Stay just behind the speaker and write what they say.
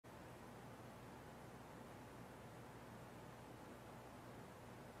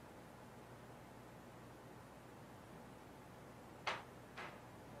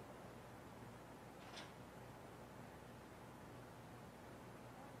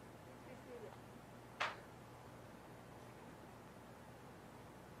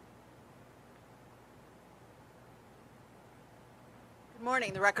Good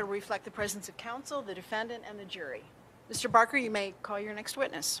morning. The record will reflect the presence of counsel, the defendant, and the jury. Mr. Barker, you may call your next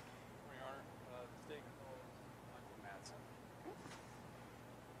witness. Your Honor, the state calls Michael Madsen.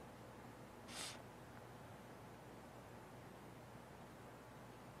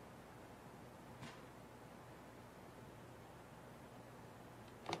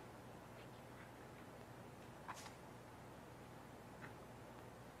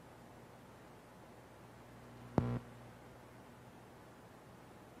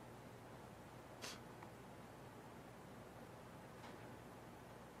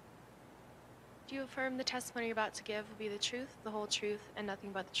 Do you affirm the testimony you're about to give will be the truth, the whole truth, and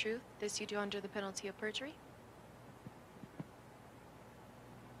nothing but the truth? This you do under the penalty of perjury?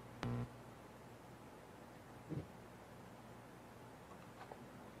 Good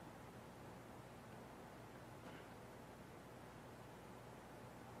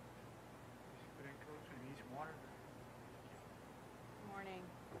morning.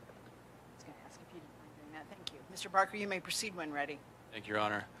 I was going to ask if you didn't mind doing that. Thank you. Mr. Barker, you may proceed when ready. Thank you, Your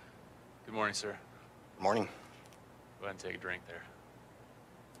Honor. Good morning, sir. Good morning. Go ahead and take a drink there.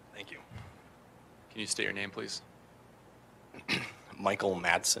 Thank you. Can you state your name, please? Michael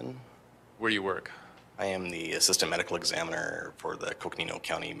Madsen. Where do you work? I am the assistant medical examiner for the Coconino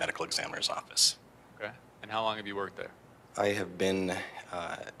County Medical Examiner's Office. Okay. And how long have you worked there? I have been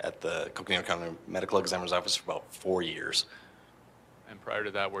at the Coconino County Medical Examiner's Office for about 4 years. And prior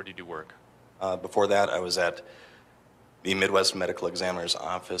to that, where did you work? Before that, I was at the Midwest Medical Examiner's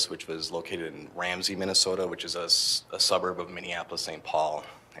Office, which was located in Ramsey, Minnesota, which is a suburb of Minneapolis, St. Paul.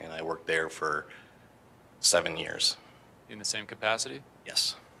 And I worked there for 7 years. In the same capacity?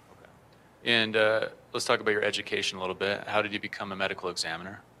 Yes. Okay. And let's talk about your education a little bit. How did you become a medical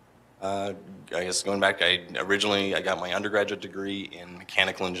examiner? I guess going back, I got my undergraduate degree in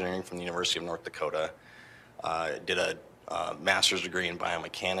mechanical engineering from the University of North Dakota. Did a master's degree in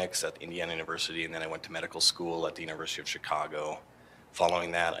biomechanics at Indiana University, and then I went to medical school at the University of Chicago.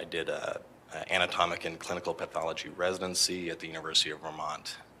 Following that, I did a anatomic and clinical pathology residency at the University of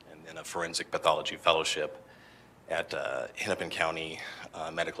Vermont, and then a forensic pathology fellowship at Hennepin County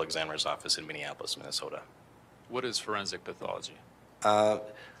Medical Examiner's Office in Minneapolis, Minnesota. What is forensic pathology? I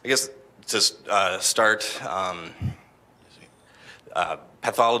guess to start,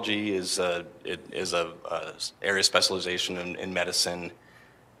 pathology is a area of specialization in medicine.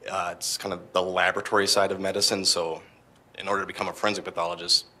 It's kind of the laboratory side of medicine. So, in order to become a forensic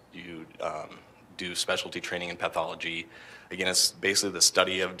pathologist, you do specialty training in pathology. Again, it's basically the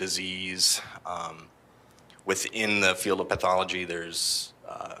study of disease. Within the field of pathology, there's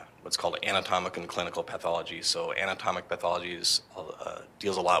what's called anatomic and clinical pathology. So anatomic pathology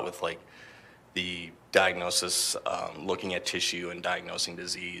deals a lot with like the diagnosis, looking at tissue and diagnosing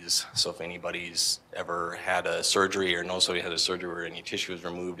disease. So if anybody's ever had a surgery or knows somebody had a surgery where any tissue was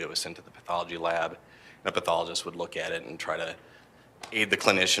removed, it was sent to the pathology lab, and a pathologist would look at it and try to aid the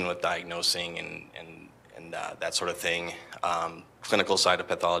clinician with diagnosing and that sort of thing. Clinical side of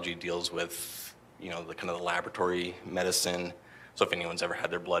pathology deals with, the kind of the laboratory medicine. So if anyone's ever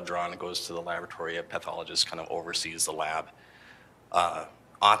had their blood drawn, it goes to the laboratory. A pathologist kind of oversees the lab.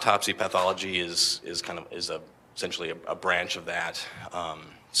 Autopsy pathology is essentially a branch of that.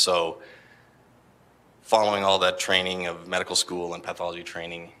 So following all that training of medical school and pathology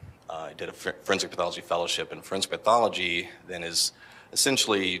training, I did a forensic pathology fellowship. And forensic pathology then is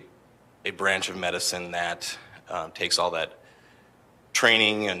essentially a branch of medicine that takes all that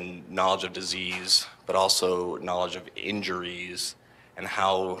training and knowledge of disease, but also knowledge of injuries and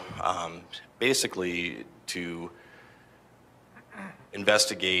how basically to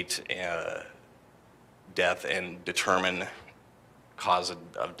investigate death and determine cause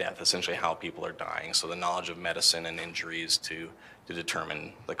of death, essentially how people are dying. So the knowledge of medicine and injuries to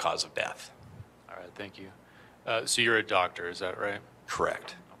determine the cause of death. All right, thank you. So you're a doctor, is that right?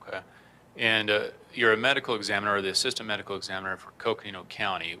 Correct. Okay. And you're a medical examiner or the assistant medical examiner for Coconino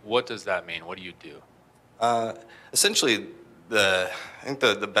County. What does that mean? What do you do? Essentially, I think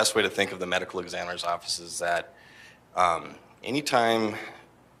the best way to think of the medical examiner's office is that anytime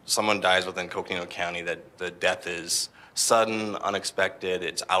someone dies within Coconino County, that the death is sudden, unexpected,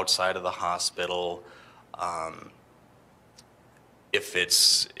 it's outside of the hospital. If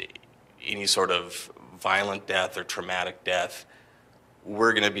it's any sort of violent death or traumatic death,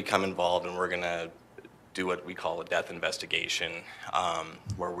 we're going to become involved and we're going to do what we call a death investigation,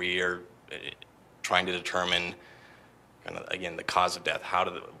 where we are trying to determine, again, the cause of death. How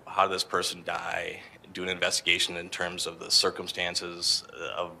did this person die? Do an investigation in terms of the circumstances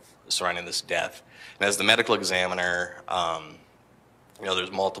of surrounding this death. And as the medical examiner,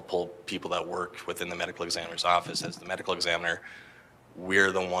 there's multiple people that work within the medical examiner's office. As the medical examiner,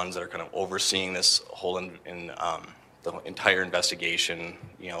 we're the ones that are kind of overseeing this whole the entire investigation.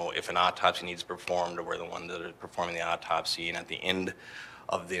 You know, if an autopsy needs performed, we're the ones that are performing the autopsy, and at the end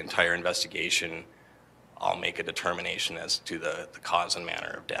of the entire investigation, I'll make a determination as to the cause and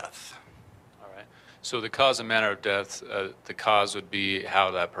manner of death. All right. So the cause and manner of death, the cause would be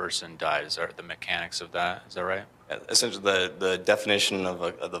how that person died. Is that the mechanics of that? Is that right? Essentially, the definition of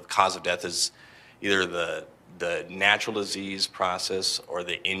the cause of death is either the natural disease process or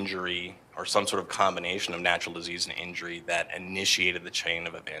the injury, or some sort of combination of natural disease and injury that initiated the chain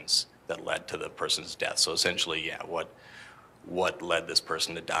of events that led to the person's death. So essentially, yeah, what led this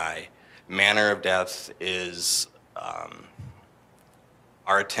person to die. Manner of death is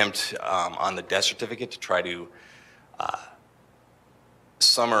our attempt on the death certificate to try to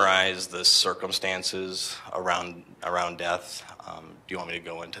summarize the circumstances around death. Do you want me to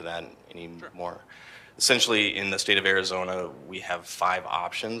go into that any more? Essentially, in the state of Arizona, we have 5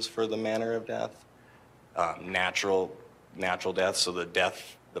 options for the manner of death. Natural death, so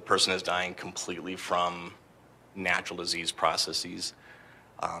the person is dying completely from natural disease processes.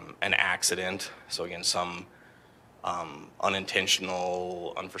 An accident, so again, some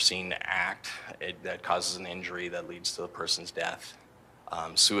unintentional, unforeseen act that causes an injury that leads to the person's death.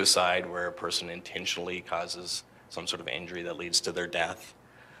 Suicide, where a person intentionally causes some sort of injury that leads to their death.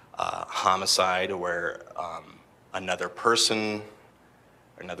 Homicide, where another person,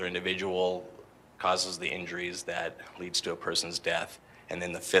 another individual causes the injuries that leads to a person's death. And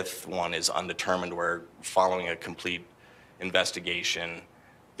then the 5th one is undetermined, where following a complete investigation,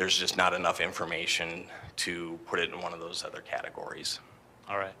 there's just not enough information to put it in one of those other categories.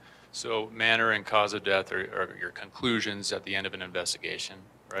 All right. So manner and cause of death are your conclusions at the end of an investigation,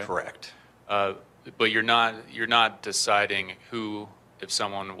 right? Correct. But you're not deciding who, if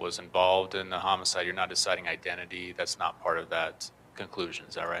someone was involved in the homicide, you're not deciding identity. That's not part of that conclusion.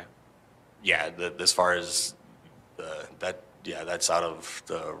 Is that right? Yeah, as far as that's out of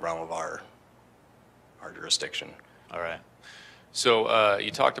the realm of our jurisdiction. All right. So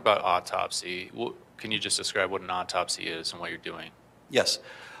you talked about autopsy. Can you just describe what an autopsy is and what you're doing? Yes.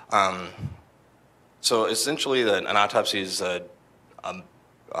 So essentially, an autopsy is a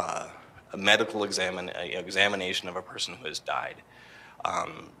medical examination of a person who has died.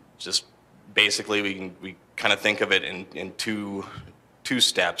 Just basically, we kind of think of it in two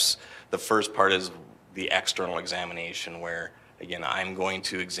steps. The first part is the external examination, where again I'm going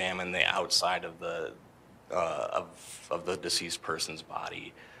to examine the outside of the deceased person's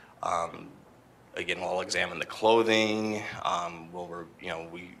body. Again, we'll examine the clothing.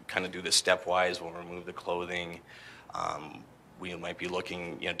 We kind of do this stepwise. We'll remove the clothing. We might be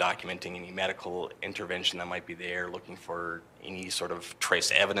looking, documenting any medical intervention that might be there, looking for any sort of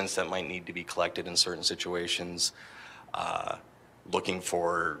trace evidence that might need to be collected in certain situations, looking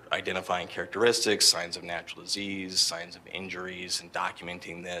for identifying characteristics, signs of natural disease, signs of injuries, and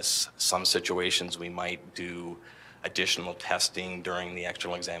documenting this. Some situations we might do additional testing during the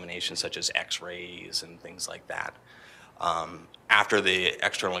external examination, such as x-rays and things like that. After the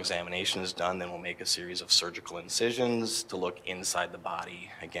external examination is done, then we'll make a series of surgical incisions to look inside the body.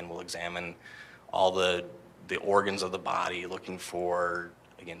 Again, we'll examine all the organs of the body, looking for,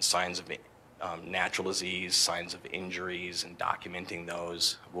 again, signs of natural disease, signs of injuries, and documenting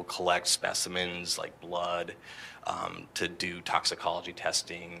those. We'll collect specimens like blood to do toxicology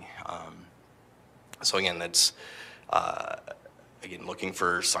testing. So again, that's again looking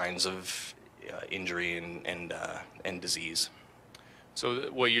for signs of injury and disease.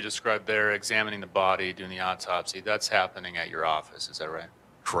 So what you described there, examining the body, doing the autopsy, that's happening at your office. Is that right?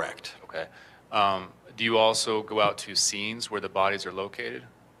 Correct. Okay. Do you also go out to scenes where the bodies are located?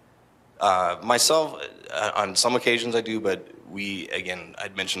 Myself, on some occasions I do, but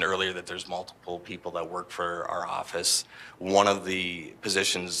I'd mentioned earlier that there's multiple people that work for our office. One of the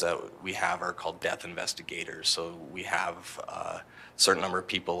positions that we have are called death investigators. So we have a certain number of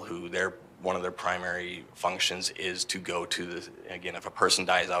people who one of their primary functions is to go to if a person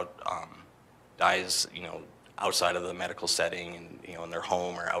dies outside of the medical setting and in their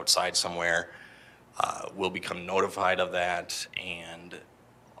home or outside somewhere, we'll become notified of that, and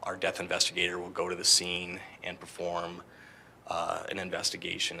our death investigator will go to the scene and perform an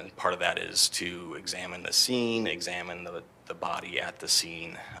investigation. And part of that is to examine the scene, examine the body at the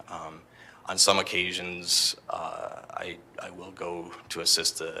scene. On some occasions, I will go to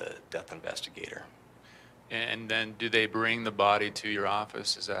assist the death investigator. And then do they bring the body to your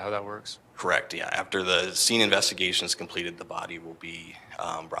office? Is that how that works? Correct, yeah. After the scene investigation is completed, the body will be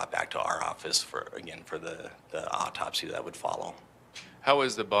brought back to our office for the autopsy that would follow. How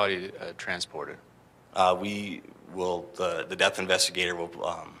is the body transported? The death investigator will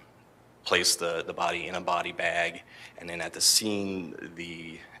place the body in a body bag, and then at the scene,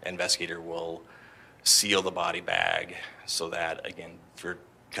 the investigator will seal the body bag so that, again, for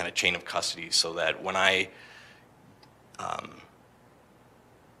kind of chain of custody, so that when I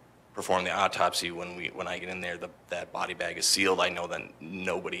perform the autopsy, when I get in there, that body bag is sealed. I know that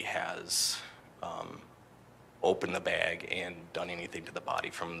nobody has opened the bag and done anything to the body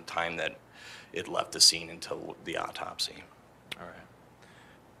from the time that it left the scene until the autopsy. All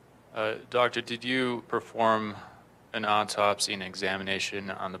right. Doctor, did you perform an autopsy and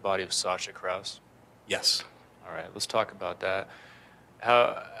examination on the body of Sasha Krause? Yes. All right, let's talk about that.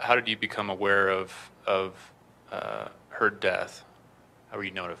 How did you become aware of her death? How were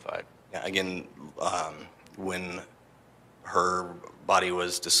you notified? Yeah, again, when her body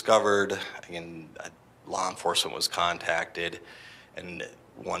was discovered, again, law enforcement was contacted, and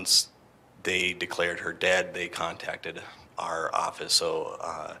once they declared her dead, they contacted our office.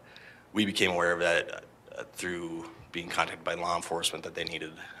 So we became aware of that through being contacted by law enforcement, that they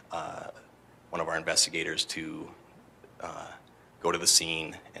needed one of our investigators to go to the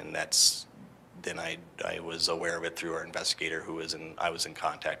scene, and then I was aware of it through our investigator, I was in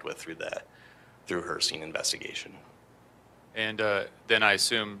contact with through her scene investigation. And then I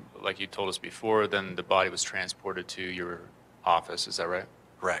assume, like you told us before, then the body was transported to your office, is that right?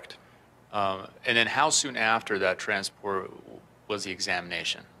 Correct. And then how soon after that transport was the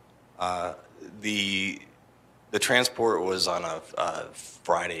examination? The transport was on a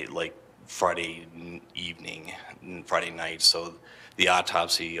Friday evening, Friday night, so the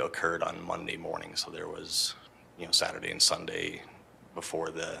autopsy occurred on Monday morning, so there was, Saturday and Sunday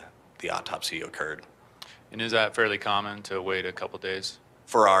before the autopsy occurred. And is that fairly common to wait a couple days?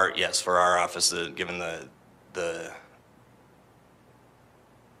 For our office, given the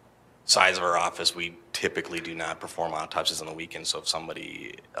size of our office, we typically do not perform autopsies on the weekend. So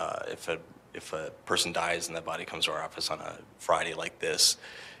if a person dies and the body comes to our office on a Friday like this,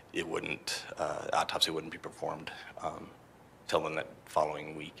 autopsy wouldn't be performed till the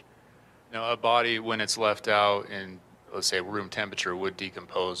following week. Now, a body, when it's left out in, let's say, room temperature, would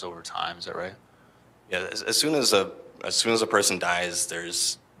decompose over time. Is that right? Yeah, as soon as a person dies,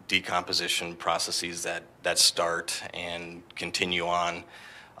 there's decomposition processes that start and continue on.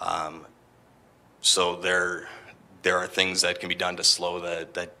 So there are things that can be done to slow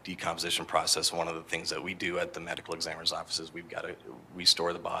that decomposition process. One of the things that we do at the medical examiner's office is we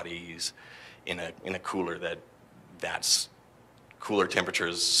store the bodies in a cooler that's cooler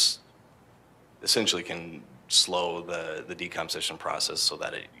temperatures essentially can slow the decomposition process, so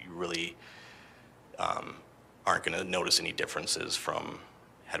that you really aren't going to notice any differences from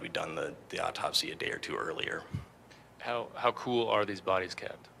had we done the autopsy a day or two earlier. How cool are these bodies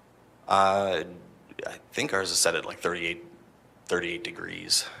kept? I think ours is set at like 38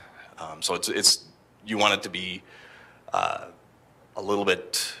 degrees. So it's you want it to be a little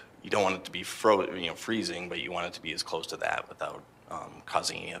bit. You don't want it to be freezing, but you want it to be as close to that without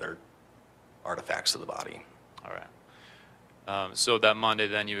causing any other artifacts to the body. All right. So that Monday,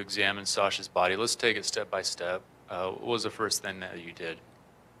 then you examined Sasha's body. Let's take it step by step. What was the first thing that you did?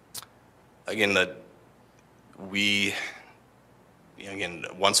 Again,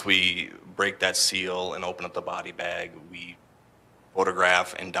 once we break that seal and open up the body bag, we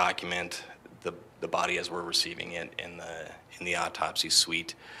photograph and document the body as we're receiving it in the autopsy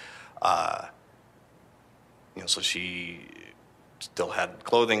suite. So she still had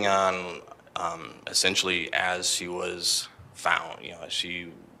clothing on, essentially as she was found.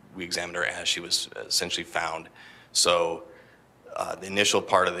 We examined her as she was essentially found. So the initial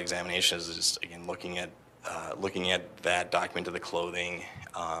part of the examination is just, again, looking at that document of the clothing.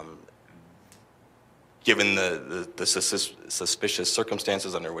 Given the suspicious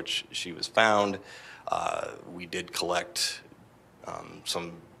circumstances under which she was found, we did collect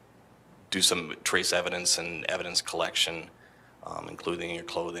do some trace evidence and evidence collection, including her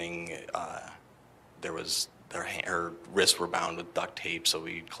clothing. Her wrists were bound with duct tape, so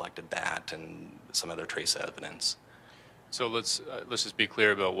we collected that and some other trace evidence. So let's just be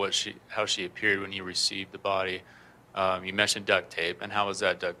clear about how she appeared when you received the body. You mentioned duct tape, and how was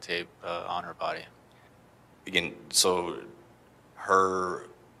that duct tape on her body? Again, so her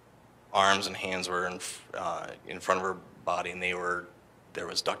arms and hands were in front of her body, and there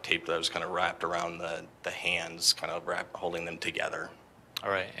was duct tape that was kind of wrapped around the hands, kind of holding them together. All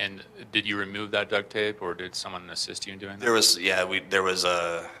right, and did you remove that duct tape, or did someone assist you in doing that? There was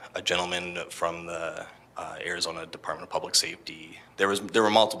a gentleman from the Arizona Department of Public Safety. There were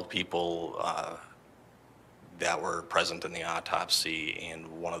multiple people that were present in the autopsy, and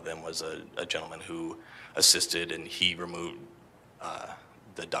one of them was a gentleman who assisted, and he removed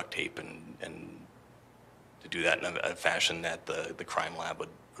the duct tape and to do that in a fashion that the crime lab would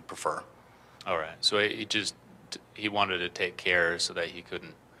prefer. All right. So he wanted to take care so that he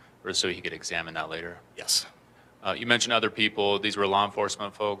couldn't, or so he could examine that later. Yes. You mentioned other people. These were law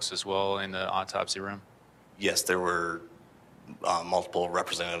enforcement folks as well in the autopsy room? Yes, there were multiple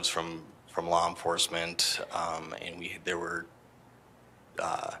representatives from law enforcement, and there were,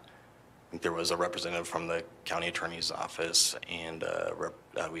 I think there was a representative from the county attorney's office, and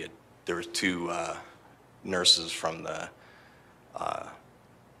there were two nurses from the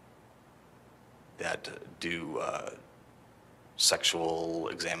that do sexual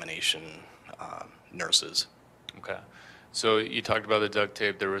examination nurses. Okay. So you talked about the duct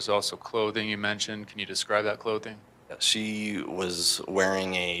tape. There was also clothing you mentioned. Can you describe that clothing? She was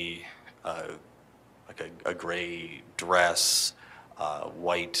wearing a gray dress,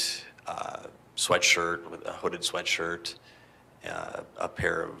 white sweatshirt with a hooded sweatshirt, a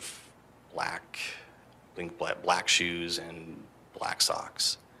pair of black shoes, and black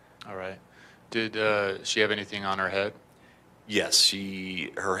socks. All right. Did she have anything on her head? Yes,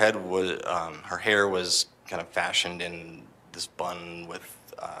 her hair was kind of fashioned in this bun with,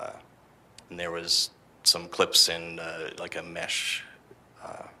 and there was some clips and like a mesh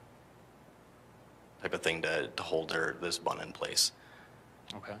type of thing to hold this bun in place.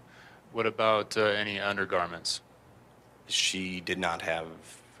 Okay. What about any undergarments? She did not have.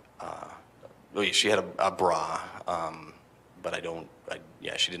 She had a bra, but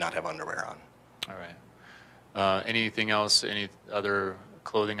she did not have underwear on. All right. Anything else? Any other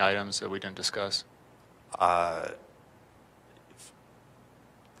clothing items that we didn't discuss?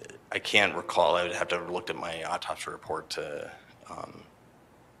 I can't recall. I would have to have looked at my autopsy report to.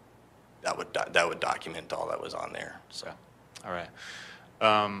 That would document all that was on there. So. Okay. All right.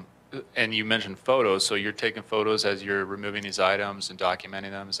 And you mentioned photos, so you're taking photos as you're removing these items and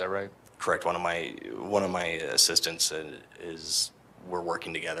documenting them. Is that right? Correct. One of my assistants we're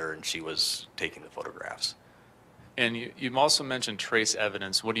working together, and she was taking the photographs. And you've also mentioned trace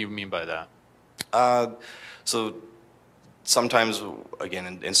evidence. What do you mean by that? So sometimes,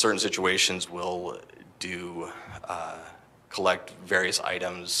 again, in certain situations, we'll collect various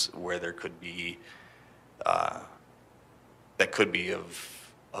items where there could be that could be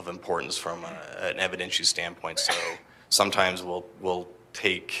of importance from an evidentiary standpoint. So sometimes we'll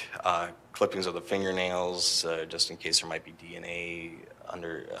take clippings of the fingernails just in case there might be DNA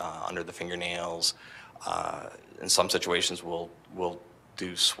under the fingernails. In some situations, we'll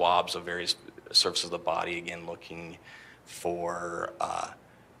do swabs of various surfaces of the body, again looking for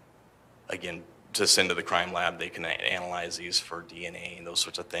again to send to the crime lab. They can analyze these for DNA and those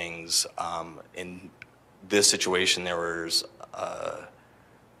sorts of things. In this situation, there were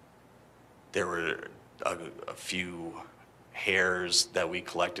a few hairs that we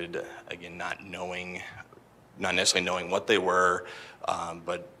collected, again not necessarily knowing what they were,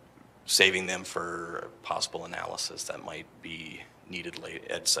 but saving them for possible analysis that might be needed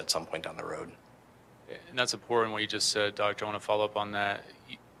at some point down the road. And that's important what you just said, Doctor. I want to follow up on that.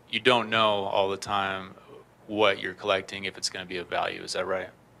 You don't know all the time what you're collecting, if it's going to be of value. Is that right?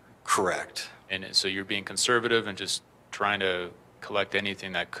 Correct. And so you're being conservative and just trying to collect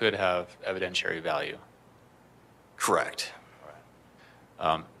anything that could have evidentiary value. Correct.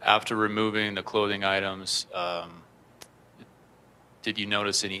 After removing the clothing items, did you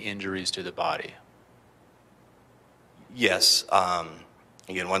notice any injuries to the body? Yes.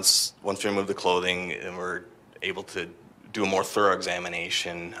 Again, once we remove the clothing and we're able to do a more thorough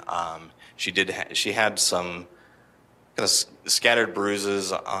examination, she had some kind of scattered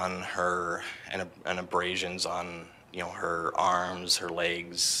bruises on her and abrasions on her arms, her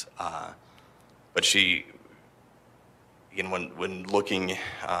legs, but she. Again, when looking,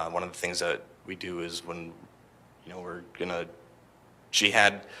 one of the things that we do is when, she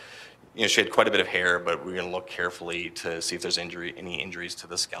had quite a bit of hair, but we're gonna look carefully to see if there's any injuries to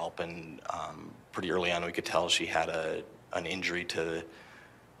the scalp, and pretty early on we could tell she had an injury to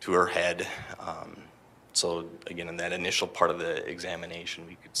her head. So again, in that initial part of the examination,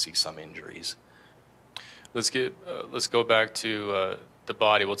 we could see some injuries. Let's go back to the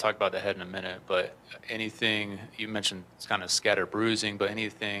body. We'll talk about the head in a minute, but anything, you mentioned kind of scattered bruising, but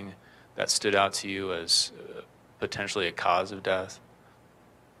anything that stood out to you as potentially a cause of death?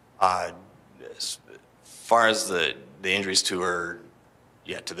 As far as the injuries to her,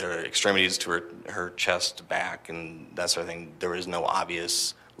 to their extremities, to her chest, back, and that sort of thing, there was no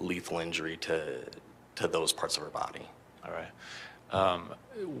obvious lethal injury to those parts of her body. All right.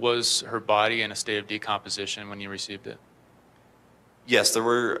 Was her body in a state of decomposition when you received it? Yes, there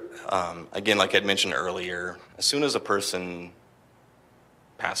were, again, like I'd mentioned earlier, as soon as a person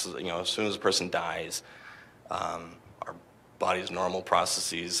passes, as soon as a person dies, our body's normal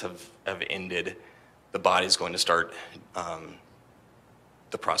processes have ended. The body's going to start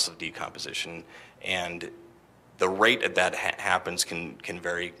the process of decomposition. And the rate at that happens can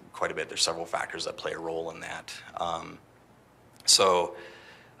vary quite a bit. There's several factors that play a role in that. So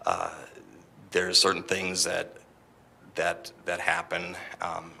there's certain things that happen,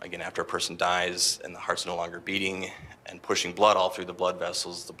 again, after a person dies and the heart's no longer beating and pushing blood all through the blood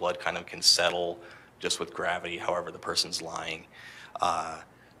vessels. The blood kind of can settle just with gravity, however the person's lying.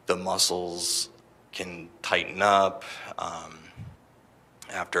 The muscles can tighten up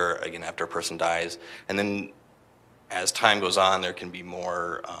after a person dies. And then as time goes on, there can be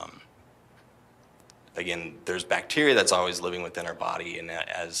more, again, there's bacteria that's always living within our body, and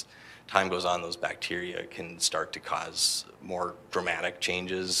as time goes on, those bacteria can start to cause more dramatic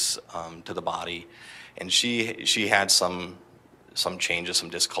changes to the body. And she had some changes, some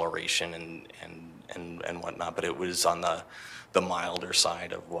discoloration and whatnot, but it was on the milder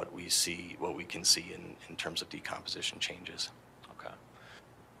side of what we can see in terms of decomposition changes. Okay.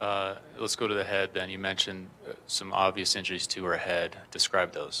 Let's go to the head then. You mentioned some obvious injuries to her head.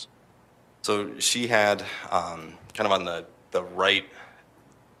 Describe those. So she had kind of on the right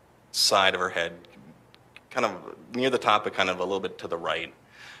side of her head, kind of near the top, but kind of a little bit to the right,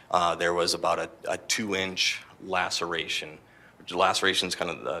 there was about a 2-inch laceration. Which laceration is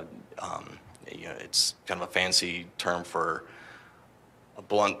kind of it's kind of a fancy term for a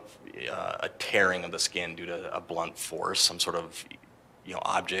blunt, a tearing of the skin due to a blunt force, some sort of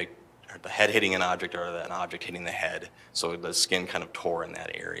object, or the head hitting an object, or an object hitting the head. So the skin kind of tore in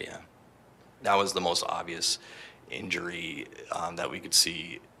that area. That was the most obvious injury that we could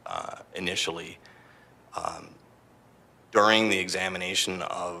see initially. During the examination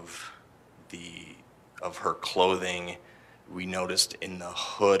of her clothing, we noticed in the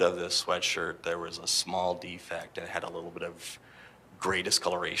hood of the sweatshirt there was a small defect and it had a little bit of gray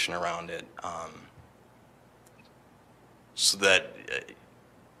discoloration around it. So that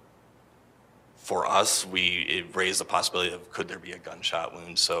for us, it raised the possibility of, could there be a gunshot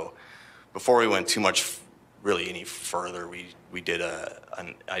wound? So before we went too much really any further, we did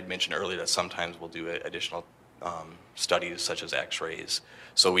I'd mentioned earlier that sometimes we'll do additional studies such as x-rays.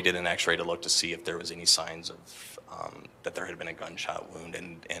 So we did an x-ray to look to see if there was any signs of that there had been a gunshot wound,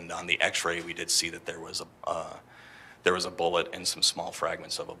 and on the x-ray we did see that there was a bullet and some small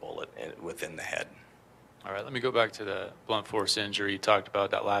fragments of a bullet within the head. All right, let me go back to the blunt force injury. You talked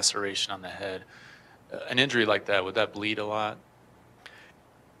about that laceration on the head. An injury like that, would that bleed a lot?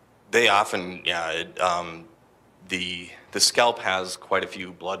 They often, yeah. The scalp has quite a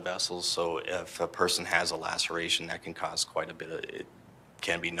few blood vessels, so if a person has a laceration, that can cause it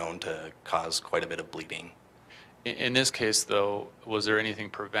can be known to cause quite a bit of bleeding. In this case, though, was there anything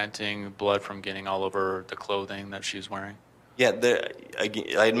preventing blood from getting all over the clothing that she was wearing? Yeah,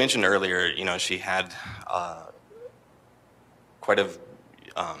 I had mentioned earlier, she had quite a,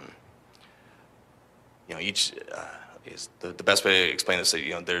 each, the best way to explain this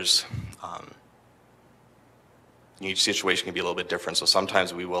is, there's, each situation can be a little bit different. So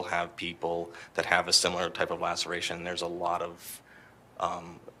sometimes we will have people that have a similar type of laceration. There's a lot of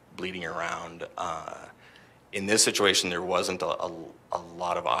bleeding around. In this situation, there wasn't a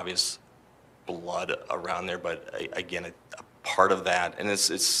lot of obvious blood around there, but again, a part of that, and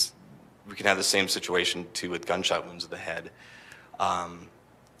we can have the same situation too with gunshot wounds to the head.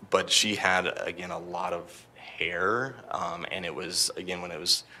 But she had, again, a lot of hair, and it was, again, when it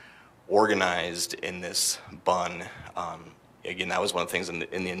was organized in this bun, again, that was one of the things in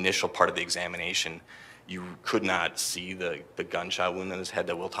the initial part of the examination, you could not see the gunshot wound in his head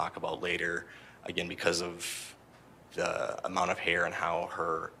that we'll talk about later, again, because of the amount of hair and how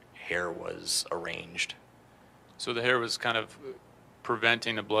her hair was arranged. So the hair was kind of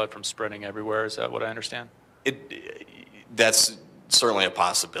preventing the blood from spreading everywhere, is that what I understand? That's certainly a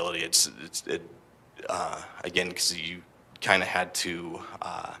possibility. Again, because you kind of had to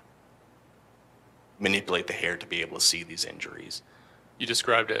manipulate the hair to be able to see these injuries. You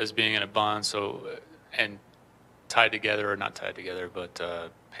described it as being in a bun, and tied together, or not tied together, but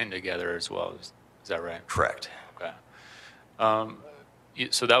pinned together as well. Is that right? Correct. Okay.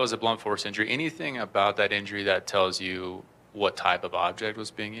 So that was a blunt force injury. Anything about that injury that tells you what type of object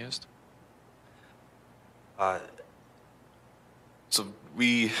was being used? So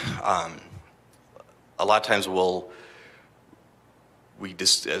we, a lot of times we'll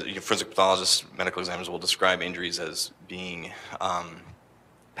forensic pathologists, medical examiners will describe injuries as being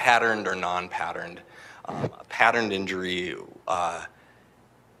patterned or non-patterned. A patterned injury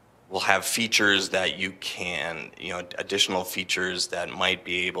will have features that additional features that might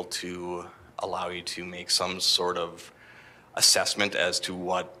be able to allow you to make some sort of assessment as to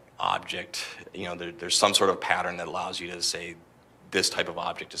what object, there's some sort of pattern that allows you to say this type of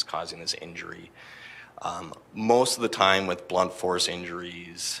object is causing this injury. Most of the time with blunt force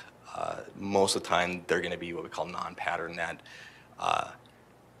injuries, most of the time they're going to be what we call non-pattern, that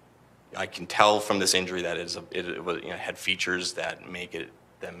I can tell from this injury that it had features that make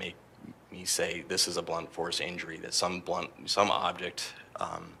me say this is a blunt force injury, that some object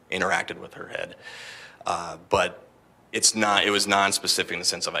interacted with her head. But it was non-specific in the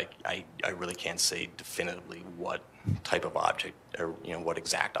sense of I really can't say definitively what type of object or what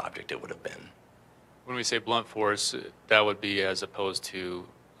exact object it would have been. When we say blunt force, that would be as opposed to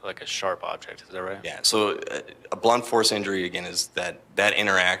like a sharp object, is that right? Yeah, so a blunt force injury, again, is that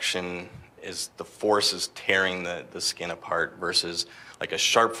interaction is the force is tearing the skin apart, versus like a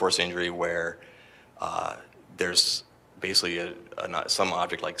sharp force injury where there's basically some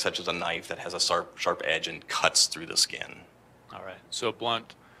object like such as a knife that has a sharp edge and cuts through the skin. All right, so a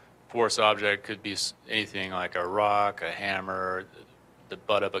blunt force object could be anything like a rock, a hammer, the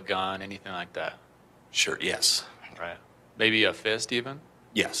butt of a gun, anything like that. Sure, yes. Right. Maybe a fist even?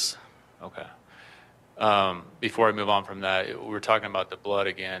 Yes. Okay. Before I move on from that, we were talking about the blood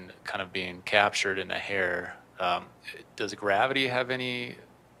again, kind of being captured in the hair. Does gravity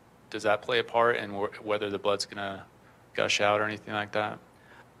does that play a part in whether the blood's going to gush out or anything like that?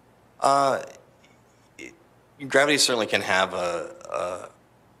 Gravity certainly can have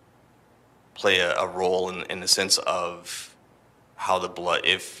play a role in the sense of how the blood,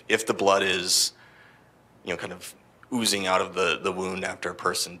 if the blood is, kind of oozing out of the wound after a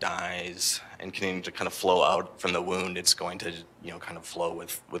person dies and continuing to kind of flow out from the wound, it's going to, kind of flow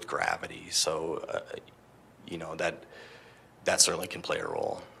with gravity. So, that certainly can play a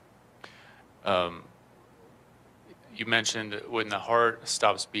role. You mentioned when the heart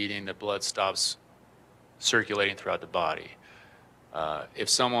stops beating, the blood stops circulating throughout the body. If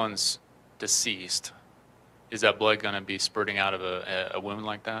someone's deceased, is that blood going to be spurting out of a wound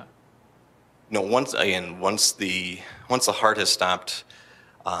like that? No, once the heart has stopped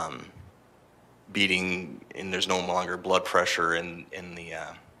beating and there's no longer blood pressure in the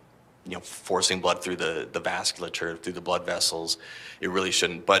forcing blood through the vasculature, through the blood vessels, it really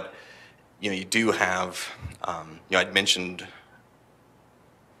shouldn't. But you do have, I'd mentioned,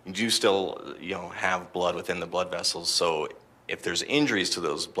 you do still have blood within the blood vessels. So if there's injuries to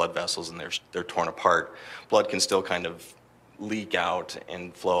those blood vessels and they're torn apart, blood can still kind of leak out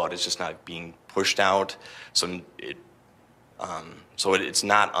and flow out. It's just not being pushed out. So it's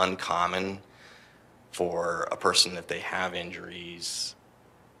not uncommon for a person, if they have injuries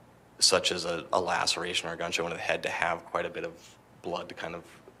such as a laceration or a gunshot wound to the head, to have quite a bit of blood to kind of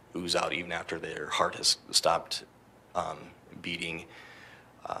ooze out even after their heart has stopped beating.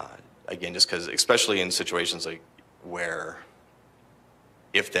 Again, just because, especially in situations like where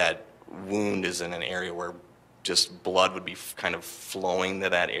if that wound is in an area where just blood would be kind of flowing to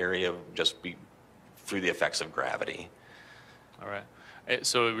that area, just be through the effects of gravity. All right.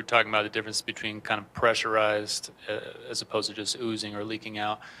 So we're talking about the difference between kind of pressurized as opposed to just oozing or leaking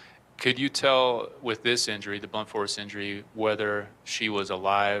out. Could you tell with this injury, the blunt force injury, whether she was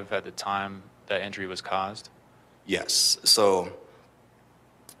alive at the time that injury was caused? Yes. So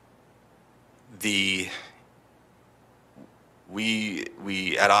we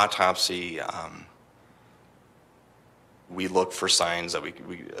at autopsy, we look for signs that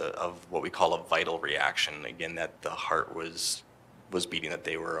of what we call a vital reaction. Again, that the heart was beating, that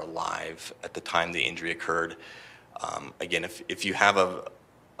they were alive at the time the injury occurred. Again, if you have a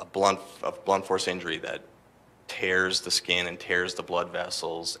blunt force injury that tears the skin and tears the blood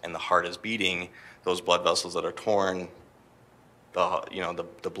vessels, and the heart is beating, those blood vessels that are torn,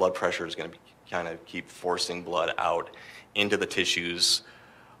 the blood pressure is going to kind of keep forcing blood out into the tissues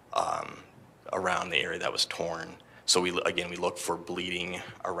around the area that was torn. So we look for bleeding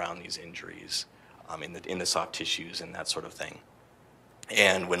around these injuries in the soft tissues and that sort of thing.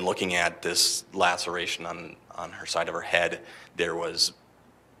 And when looking at this laceration on her side of her head, there was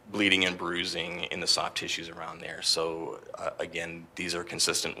bleeding and bruising in the soft tissues around there. So again, these are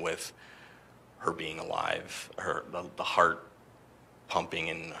consistent with her being alive, the heart pumping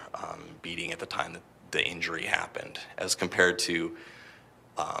and beating at the time that the injury happened, as compared to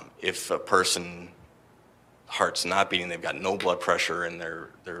if a person heart's not beating, they've got no blood pressure in their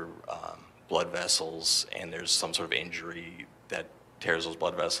blood vessels, and there's some sort of injury that tears those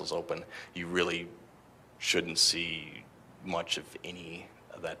blood vessels open, you really shouldn't see much of any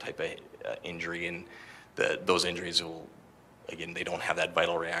of that type of injury. And those injuries will, again, they don't have that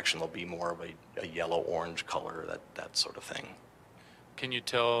vital reaction. They'll be more of a yellow-orange color, that sort of thing. Can you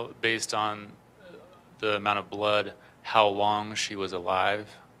tell, based on the amount of blood, how long she was alive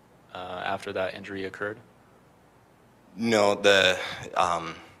after that injury occurred? No,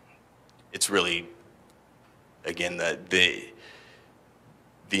 it's really, again, the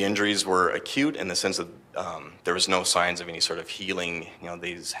injuries were acute in the sense that there was no signs of any sort of healing. You know,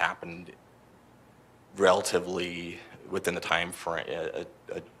 these happened relatively within the time frame,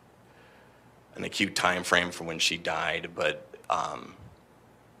 an acute time frame from when she died, but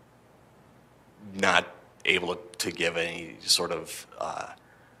not able to give any sort of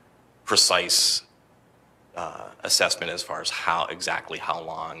precise assessment as far as exactly how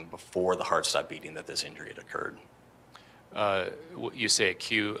long before the heart stopped beating that this injury had occurred. You say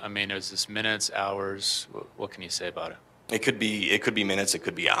acute. I mean, is this minutes, hours? What can you say about it? It could be minutes, it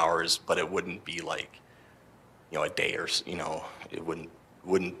could be hours, but it wouldn't be like, you know, a day or, you know, it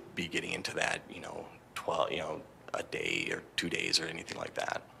wouldn't be getting into that, you know, 12, you know, a day or 2 days or anything like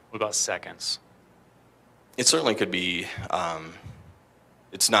that. What about seconds? It certainly could be.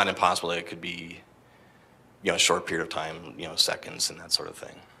 It's not impossible that it could be, you know, a short period of time, you know, seconds and that sort of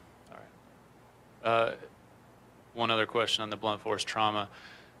thing. All right. One other question on the blunt force trauma.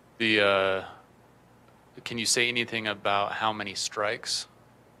 Can you say anything about how many strikes?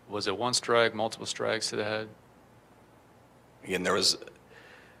 Was it one strike, multiple strikes to the head? Again, there's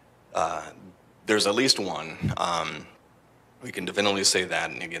at least one. We can definitively say that.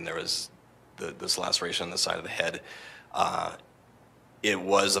 And again, there was this laceration on the side of the head. It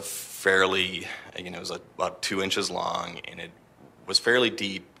was it was about 2 inches long, and it was fairly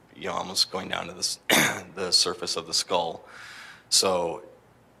deep, you know, almost going down to the surface of the skull. So,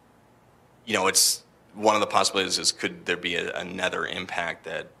 you know, it's one of the possibilities is, could there be another impact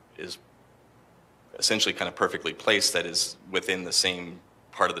that is essentially kind of perfectly placed, that is within the same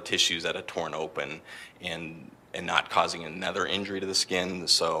part of the tissues that are torn open and not causing another injury to the skin.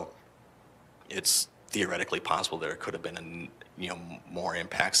 So it's theoretically possible there could have been more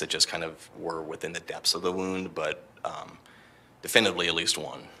impacts that just kind of were within the depths of the wound, but definitively at least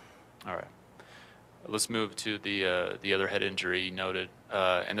one. All right. Let's move to the other head injury you noted,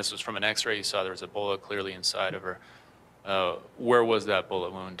 and this was from an X-ray. You saw there was a bullet clearly inside of her. Where was that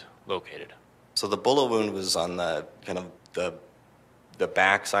bullet wound located? So the bullet wound was on the kind of the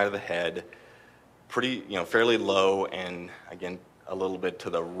back side of the head, pretty, you know, fairly low, and again a little bit to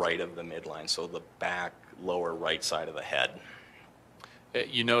the right of the midline. So the back lower right side of the head.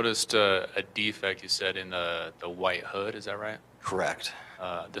 You noticed a defect, you said, in the white hood. Is that right? Correct.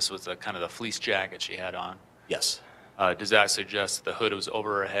 This was the kind of the fleece jacket she had on. Yes. Does that suggest the hood was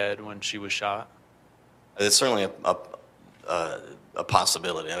over her head when she was shot? It's certainly a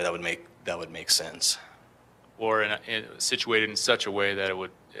possibility. I mean, that would make sense. Or situated in such a way that it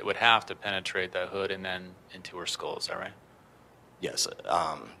would have to penetrate that hood and then into her skull. Is that right? Yes.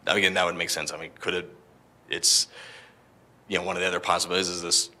 Again, that would make sense. I mean, it's, you know, one of the other possibilities is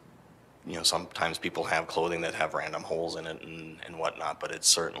this, you know, sometimes people have clothing that have random holes in it and whatnot, but it's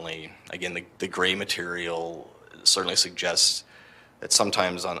certainly, again, the gray material certainly suggests that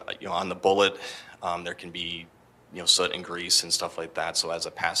sometimes on the bullet, there can be, you know, soot and grease and stuff like that. So as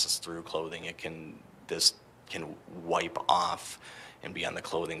it passes through clothing, this can wipe off and be on the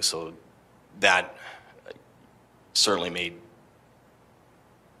clothing. So that certainly made,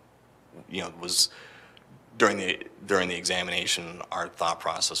 you know, was during the examination, our thought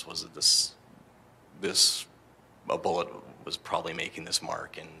process was that a bullet was probably making this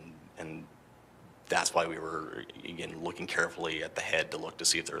mark, and that's why we were, again, looking carefully at the head to look to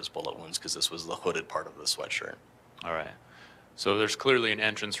see if there was bullet wounds, because this was the hooded part of the sweatshirt. All right. So there's clearly an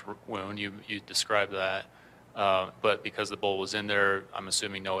entrance wound. You described that, but because the bullet was in there, I'm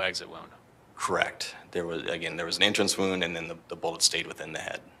assuming no exit wound. Correct. There was an entrance wound, and then the bullet stayed within the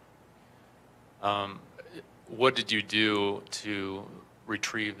head. What did you do to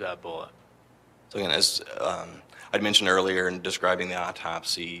retrieve that bullet? So again, as I'd mentioned earlier in describing the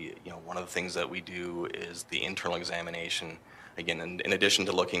autopsy, you know, one of the things that we do is the internal examination. Again, in addition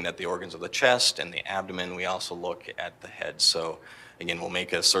to looking at the organs of the chest and the abdomen, we also look at the head. So again, we'll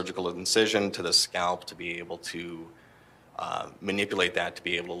make a surgical incision to the scalp to be able to manipulate that, to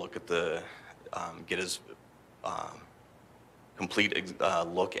be able to look at get as complete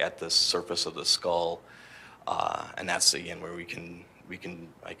look at the surface of the skull. And that's, again, where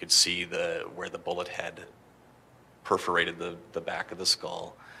I could see where the bullet had perforated the back of the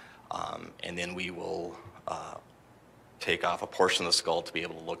skull. And then we will take off a portion of the skull to be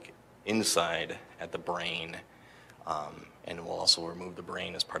able to look inside at the brain. And we'll also remove the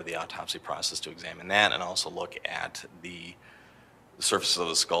brain as part of the autopsy process to examine that, and also look at the surface of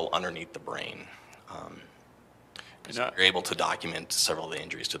the skull underneath the brain. So we're able to document several of the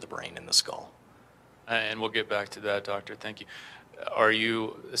injuries to the brain and the skull. And we'll get back to that, Doctor. Thank you. Are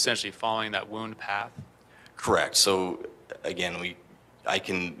you essentially following that wound path? Correct. So again, I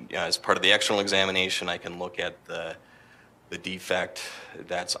can, as part of the external examination, I can look at the defect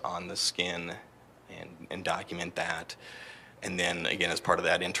that's on the skin and document that. And then again, as part of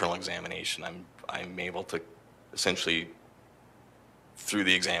that internal examination, I'm able to essentially, through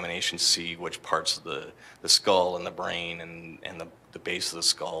the examination, see which parts of the skull and the brain and the base of the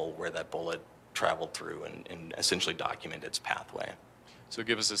skull where that bullet traveled through, and essentially document its pathway. So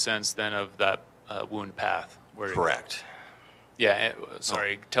give us a sense then of that wound path. Correct. Yeah,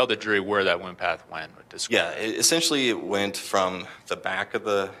 sorry, tell the jury where that wound path went. Yeah, essentially it went from the back of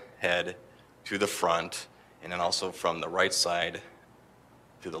the head to the front, and then also from the right side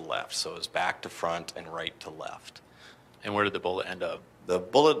to the left. So it was back to front and right to left. And where did the bullet end up? The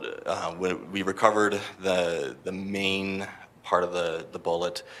bullet, when we recovered the main part of the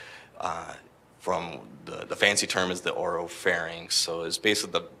bullet, from the fancy term is the oropharynx. So it's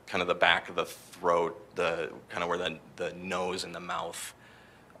basically the kind of the back of the throat, the kind of where the nose and the mouth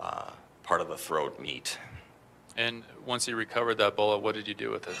part of the throat meet. And once you recovered that bullet, what did you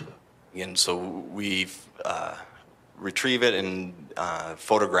do with it? And so we retrieve it and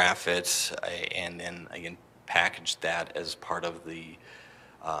photograph it, and then again package that as part of the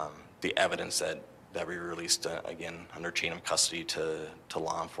evidence that we released again under chain of custody to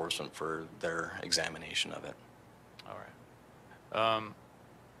law enforcement for their examination of it. All right.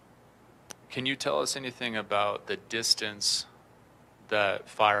 Can you tell us anything about the distance that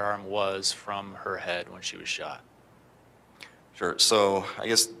firearm was from her head when she was shot? Sure. So I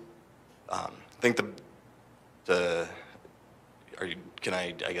guess I think can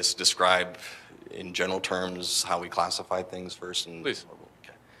I guess describe in general terms how we classify things first? Please.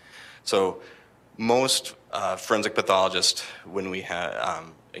 Okay. So most forensic pathologists, when we have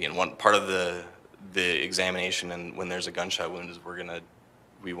again, one part of the examination, and when there's a gunshot wound, is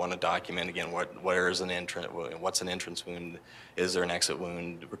we want to document again where is an entrance, what's an entrance wound, is there an exit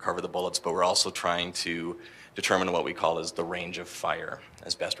wound, recover the bullets, but we're also trying to determine what we call as the range of fire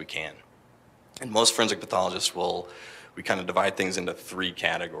as best we can. And most forensic pathologists we kind of divide things into three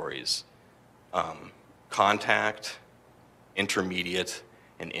categories: contact, intermediate,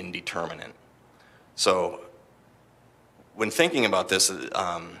 and indeterminate. So when thinking about this,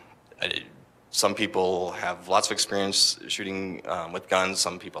 some people have lots of experience shooting with guns.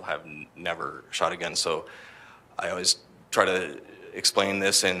 Some people have never shot a gun. So I always try to explain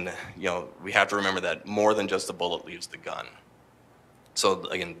this, and we have to remember that more than just the bullet leaves the gun. So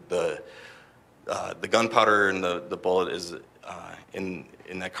again, the gunpowder in the bullet is in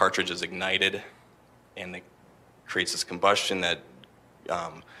that cartridge is ignited, and it creates this combustion that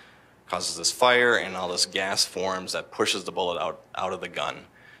causes this fire, and all this gas forms that pushes the bullet out of the gun.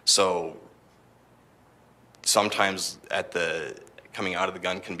 So sometimes coming out of the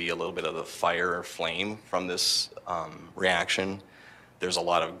gun can be a little bit of the fire or flame from this reaction. There's a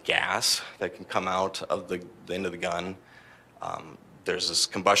lot of gas that can come out of the end of the gun. There's this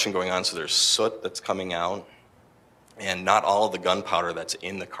combustion going on, so there's soot that's coming out, and not all of the gunpowder that's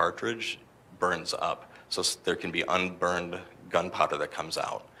in the cartridge burns up. So there can be unburned gunpowder that comes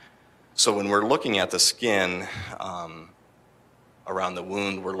out. So when we're looking at the skin around the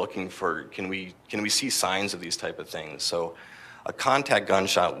wound, we're looking for, can we see signs of these type of things? So a contact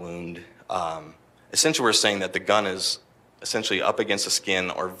gunshot wound, essentially we're saying that the gun is essentially up against the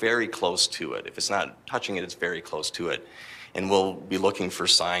skin or very close to it. If it's not touching it, it's very close to it. And we'll be looking for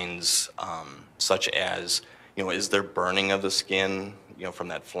signs such as, is there burning of the skin, from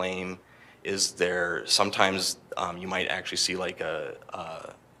that flame? Is there, sometimes you might actually see like a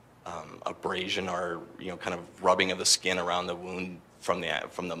abrasion or kind of rubbing of the skin around the wound from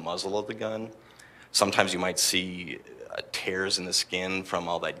the muzzle of the gun. Sometimes you might see tears in the skin from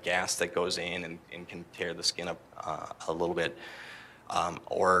all that gas that goes in and can tear the skin up a little bit.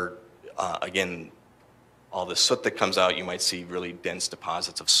 Again, all the soot that comes out, you might see really dense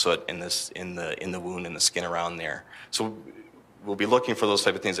deposits of soot in the wound and the skin around there. So we'll be looking for those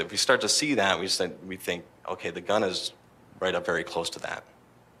type of things. If we start to see that, we think, okay, the gun is right up very close to that.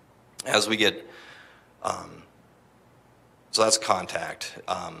 As we get, so that's contact.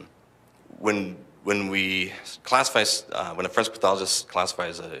 When we classify, when a forensic pathologist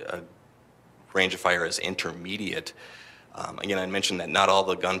classifies a range of fire as intermediate, again, I mentioned that not all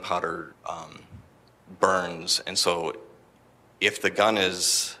the gunpowder burns, and so if the gun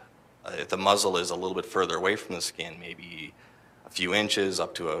is, if the muzzle is a little bit further away from the skin, maybe a few inches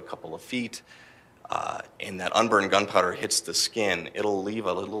up to a couple of feet, and that unburned gunpowder hits the skin, it'll leave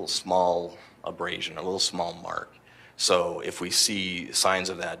a little small abrasion, a little small mark. So if we see signs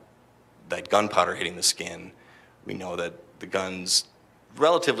of that gunpowder hitting the skin, we know that the gun's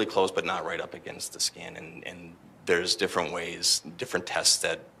relatively close, but not right up against the skin. And there's different ways, different tests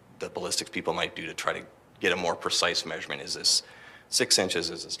that the ballistics people might do to try to get a more precise measurement. Is this 6 inches?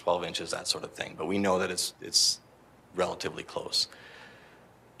 Is this 12 inches? That sort of thing. But we know that it's relatively close.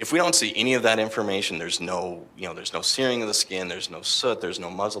 If we don't see any of that information, there's no searing of the skin, there's no soot, there's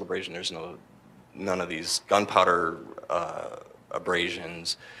no muzzle abrasion, there's none of these gunpowder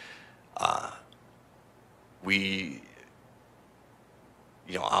abrasions.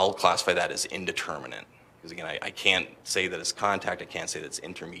 I'll classify that as indeterminate. Because again, I can't say that it's contact, I can't say that it's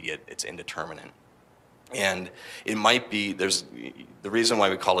intermediate, it's indeterminate. And it might be, the reason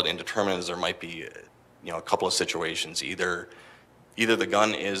why we call it indeterminate is there might be, a couple of situations. Either the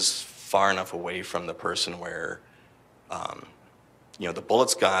gun is far enough away from the person where, the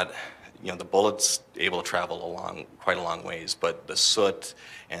bullet's able to travel quite a long ways, but the soot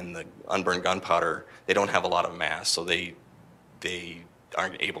and the unburned gunpowder, they don't have a lot of mass, so they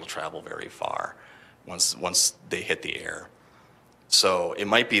aren't able to travel very far once they hit the air. So it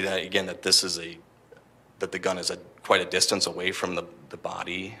might be that, again, that the gun is quite a distance away from the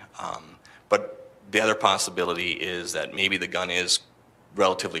body, but the other possibility is that maybe the gun is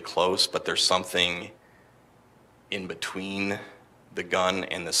relatively close, but there's something in between the gun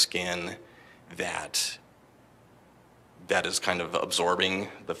and the skin that is kind of absorbing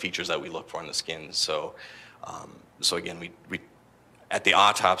the features that we look for in the skin. So again, we at the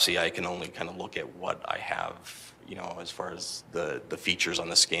autopsy, I can only kind of look at what I have, as far as the features on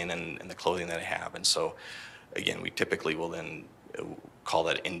the skin and the clothing that I have. And so, again, we typically will then call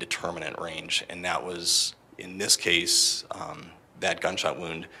that indeterminate range. And that was, in this case, that gunshot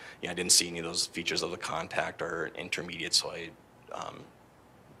wound, I didn't see any of those features of the contact or intermediate, so I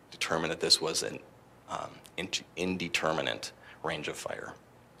determined that this was an indeterminate range of fire.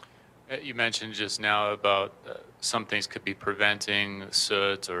 You mentioned just now about some things could be preventing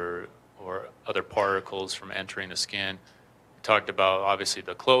soot or other particles from entering the skin. You talked about, obviously,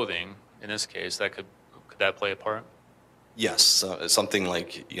 the clothing. In this case, could that play a part? Yes, something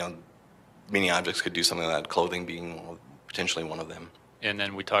like, many objects could do something like that, clothing being potentially one of them. And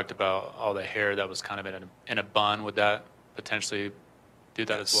then we talked about all the hair that was kind of in a bun. Would that potentially do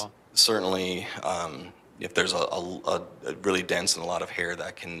that as well? Certainly, if there's a really dense and a lot of hair,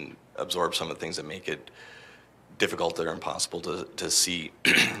 that can absorb some of the things that make it difficult or impossible to see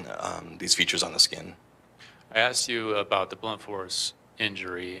these features on the skin. I asked you about the blunt force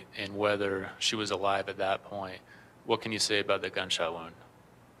injury and whether she was alive at that point. What can you say about the gunshot wound?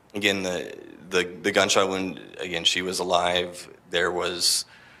 Again, the gunshot wound, again, she was alive. There was,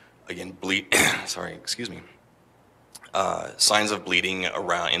 again, signs of bleeding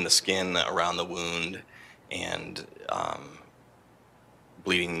in the skin around the wound, and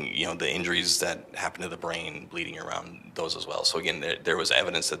bleeding, the injuries that happened to the brain, bleeding around those as well. So again, there was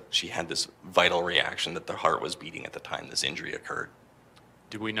evidence that she had this vital reaction, that the heart was beating at the time this injury occurred.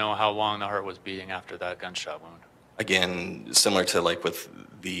 Do we know how long the heart was beating after that gunshot wound? Again, similar to like with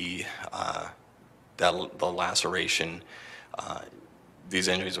the laceration, these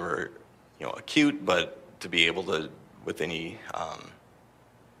injuries were, acute, but to be able to, with any,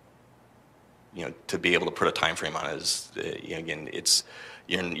 to be able to put a time frame on it is,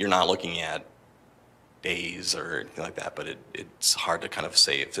 again, you're not looking at days or anything like that, but it's hard to kind of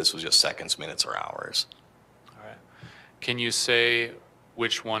say if this was just seconds, minutes, or hours. All right. Can you say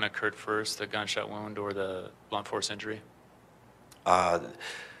which one occurred first, the gunshot wound or the blunt force injury?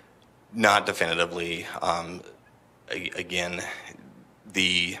 Not definitively. Again,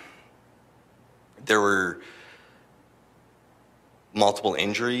 there were multiple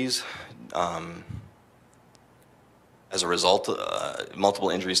injuries as a result, multiple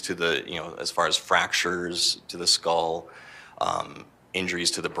injuries to the, as far as fractures to the skull,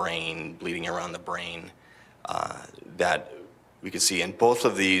 injuries to the brain, bleeding around the brain, that we could see. And both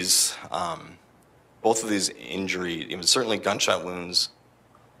of these injuries, certainly gunshot wounds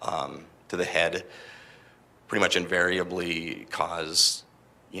to the head, pretty much invariably cause,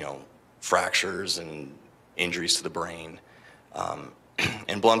 fractures and injuries to the brain.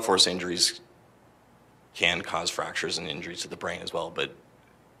 And blunt force injuries can cause fractures and injuries to the brain as well, but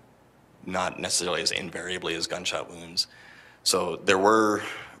not necessarily as invariably as gunshot wounds. So there were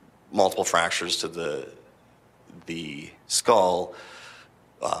multiple fractures to the skull,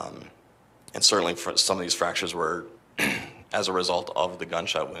 and certainly some of these fractures were as a result of the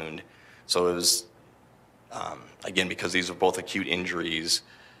gunshot wound. So it was, again, because these are both acute injuries,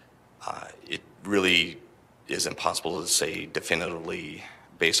 it really is impossible to say definitively,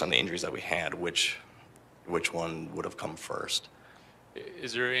 based on the injuries that we had, which one would have come first.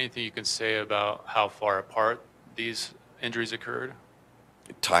 Is there anything you can say about how far apart these injuries occurred?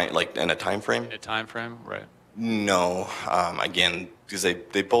 Like in a time frame? In a time frame, right? No. Again, because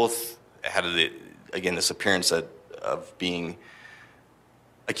they both had, again, this appearance of being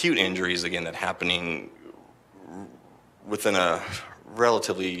acute injuries, again, that happening within a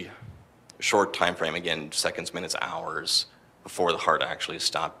relatively short time frame, again, seconds, minutes, hours before the heart actually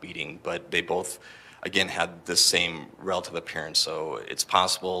stopped beating. But they both, again, had the same relative appearance. So it's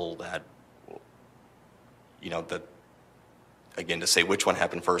possible that, that, again, to say which one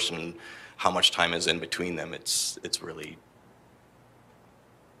happened first and how much time is in between them, it's really,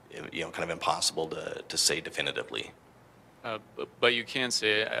 kind of impossible to say definitively. But you can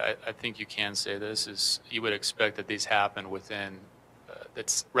say, I think you can say this, is you would expect that these happen within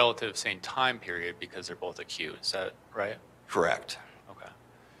that's relative same time period because they're both acute. Is that right? Correct.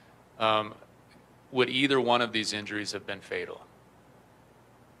 Okay. Would either one of these injuries have been fatal?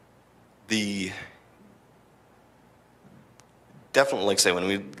 Definitely, like I say,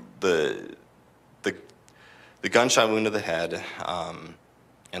 when the gunshot wound to the head,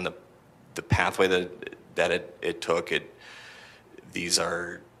 and the pathway that it took, these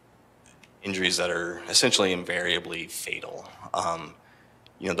are injuries that are essentially invariably fatal.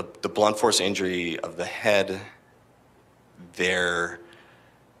 The blunt force injury of the head, there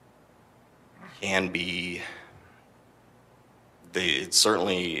can be, it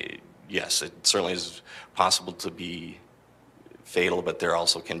certainly is possible to be fatal, but there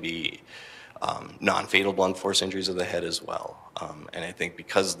also can be non-fatal blunt force injuries of the head as well. And I think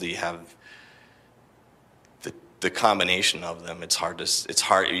because they have the combination of them,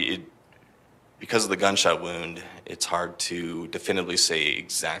 because of the gunshot wound, it's hard to definitively say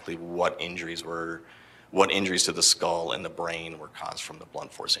exactly what injuries to the skull and the brain were caused from the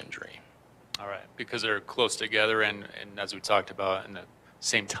blunt force injury. All right, because they're close together and as we talked about, in the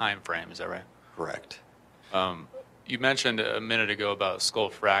same time frame, is that right? Correct. You mentioned a minute ago about skull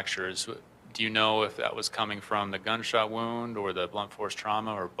fractures. Do you know if that was coming from the gunshot wound or the blunt force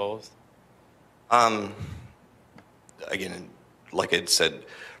trauma or both? Again, like I said,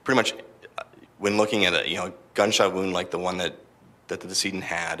 pretty much when looking at a gunshot wound like the one that the decedent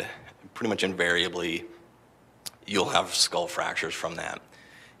had, pretty much invariably you'll have skull fractures from that.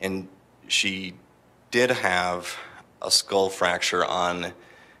 And she did have a skull fracture on,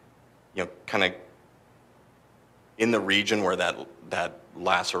 kind of in the region where that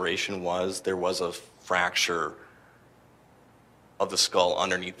laceration was. There was a fracture of the skull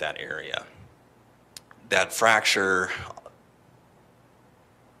underneath that area. That fracture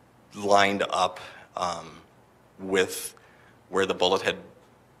lined up with where the bullet had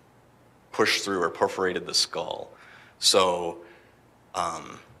pushed through or perforated the skull. So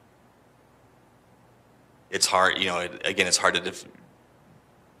it's hard, again, it's hard to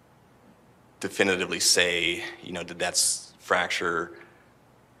definitively say, did that fracture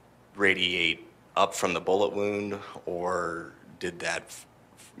radiate up from the bullet wound, or did that,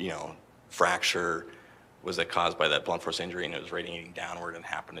 fracture, was it caused by that blunt force injury and it was radiating downward and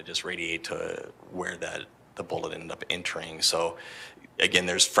happened to just radiate to where the bullet ended up entering. So again,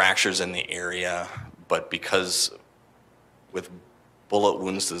 there's fractures in the area, but because with bullet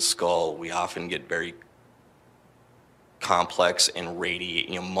wounds to the skull, we often get very complex and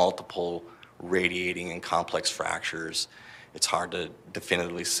multiple radiating and complex fractures. It's hard to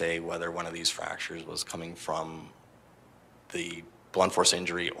definitively say whether one of these fractures was coming from the blunt force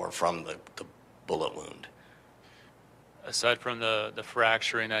injury or from the bullet wound. Aside from the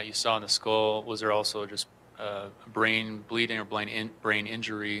fracturing that you saw in the skull, was there also just brain bleeding or brain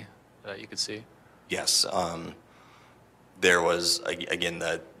injury that you could see? Yes. There was, again,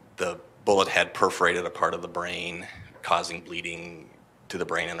 the bullet had perforated a part of the brain, causing bleeding to the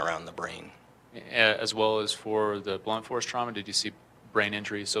brain and around the brain. As well as for the blunt force trauma, did you see brain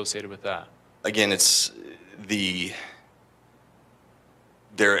injury associated with that? Again,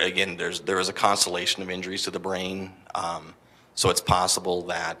 there was a constellation of injuries to the brain, so it's possible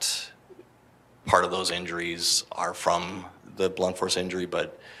that part of those injuries are from the blunt force injury,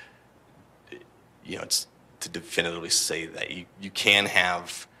 but it's to definitively say that you can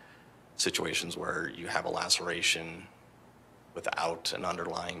have situations where you have a laceration without an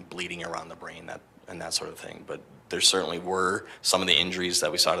underlying bleeding around the brain and that sort of thing. But there certainly were some of the injuries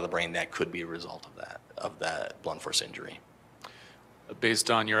that we saw to the brain that could be a result of that blunt force injury.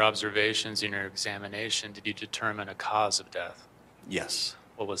 Based on your observations in your examination, did you determine a cause of death? Yes.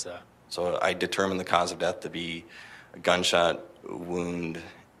 What was that? So I determined the cause of death to be a gunshot wound,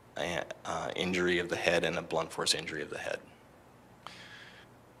 injury of the head, and a blunt force injury of the head.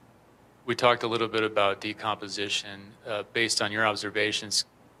 We talked a little bit about decomposition. Based on your observations,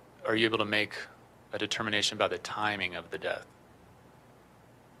 are you able to make a determination about the timing of the death?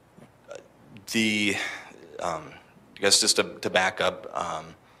 I guess just to back up,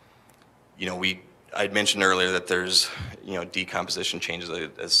 I'd mentioned earlier that there's, decomposition changes.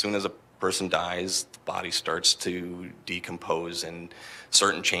 As soon as a person dies, the body starts to decompose and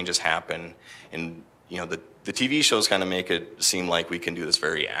certain changes happen. And, the TV shows kind of make it seem like we can do this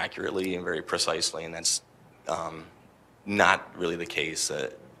very accurately and very precisely, and that's not really the case.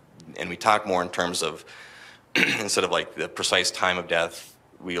 And we talk more in terms of, instead of like the precise time of death,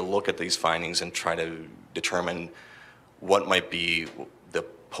 we look at these findings and try to determine what might be the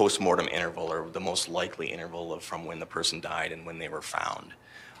post-mortem interval or the most likely interval from when the person died and when they were found.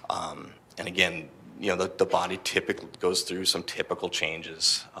 And again, the body typically goes through some typical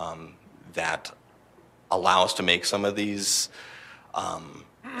changes that allow us to make some of these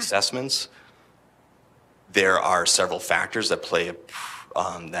assessments. There are several factors that play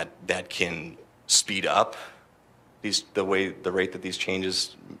that can speed up the rate that these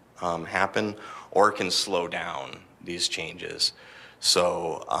changes happen, or can slow down these changes.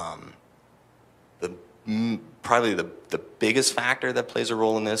 So probably the biggest factor that plays a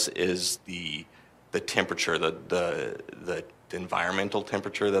role in this is the temperature, the environmental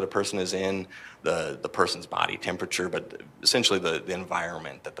temperature that a person is in, the person's body temperature, but essentially the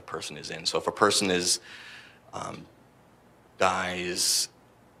environment that the person is in. So if a person dies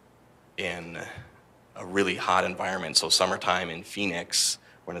in a really hot environment, so summertime in Phoenix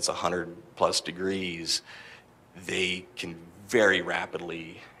when it's 100+ degrees, they can very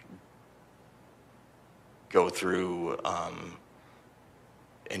rapidly go through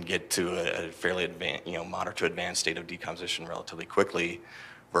and get to a fairly advanced, moderate to advanced state of decomposition relatively quickly,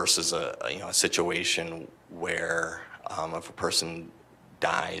 versus a situation where if a person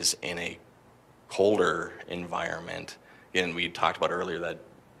dies in a colder environment, again, we talked about earlier that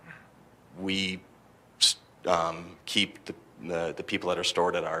we keep the people that are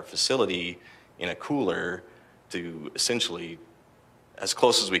stored at our facility in a cooler to essentially as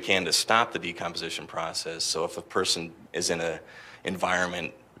close as we can to stop the decomposition process. So if a person is in a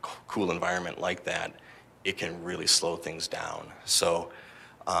cool environment like that, it can really slow things down. So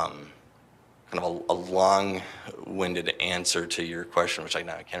kind of a long-winded answer to your question, which I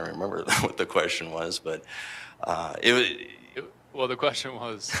can't remember what the question was, but well, the question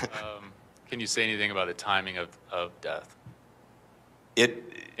was, can you say anything about the timing of death?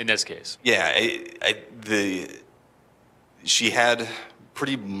 In this case. Yeah, she had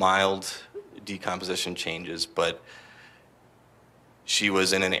pretty mild decomposition changes, but she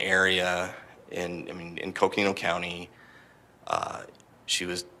was in an area in Coconino County. She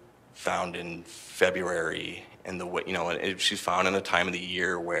was found in February, and she's found in a time of the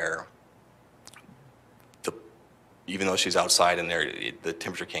year where even though she's outside in there, the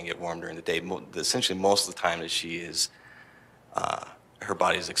temperature can get warm during the day. Essentially, most of the time that she is, her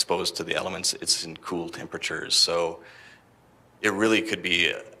body is exposed to the elements, it's in cool temperatures. So it really could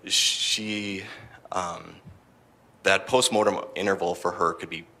be that postmortem interval for her could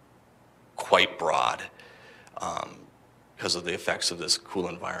be quite broad because of the effects of this cool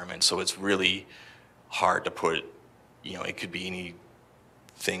environment. So it's really hard to put, it could be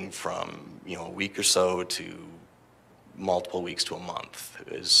anything from, a week or so to multiple weeks to a month.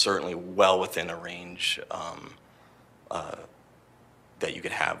 Is certainly well within a range that you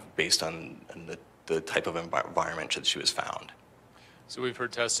could have based on the type of environment that she was found. So we've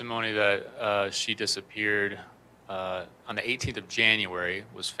heard testimony that she disappeared on the 18th of January,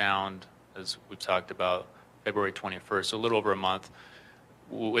 was found, as we've talked about, February 21st, so a little over a month.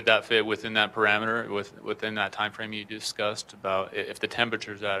 Would that fit within that parameter, within that time frame you discussed, about if the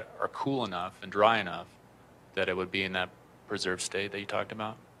temperatures are cool enough and dry enough that it would be in that preserved state that you talked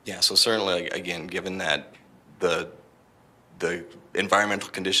about? Yeah, so certainly, again, given that the environmental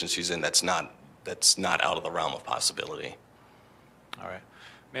conditions she's in, that's not out of the realm of possibility. All right.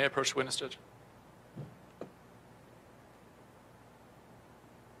 May I approach the witness, Judge?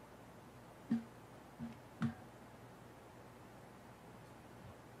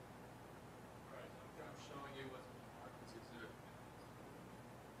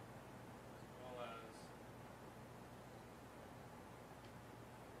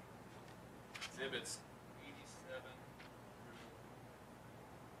 Exhibits 87 through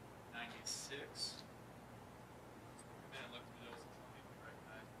 96. And look through those and tell me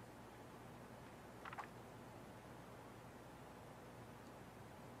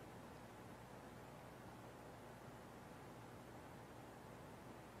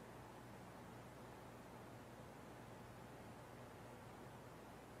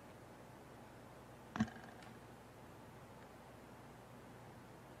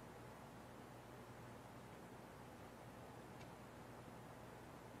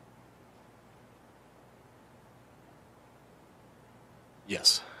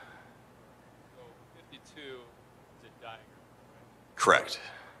Yes, So 52 is a diagram, right? correct.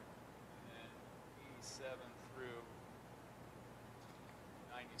 And then 87 through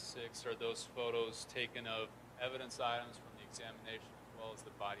 96 are those photos taken of evidence items from the examination as well as the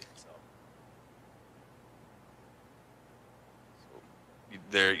body itself.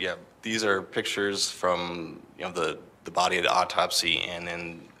 There, yeah, these are pictures from, you know, the body of the autopsy, and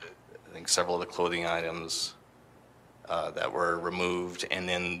then I think several of the clothing items that were removed, and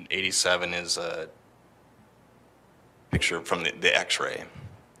then 87 is a picture from the x-ray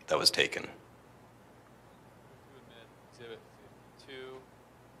that was taken. To admit exhibit 52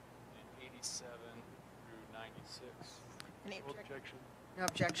 and 87 through 96. Any No objection? objection. No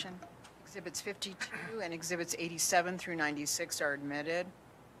objection. Exhibits 52 and exhibits 87 through 96 are admitted.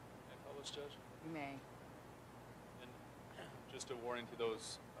 May I publish, Judge? You may. And just a warning to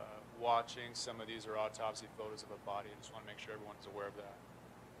those watching, some of these are autopsy photos of a body. I just want to make sure everyone's aware of that.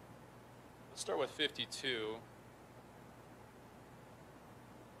 Let's start with 52.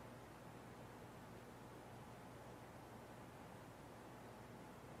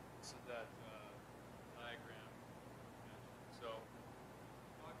 This is that diagram. So, we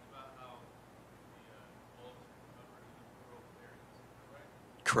talked about how the bullet was recovered in the rural areas, is that right?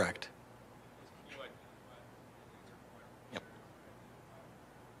 Correct. Can you identify these are quite Yep.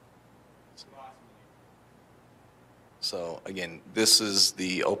 approximately? So again, this is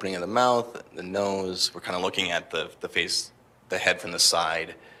the opening of the mouth, the nose. We're kind of looking at the face, the head from the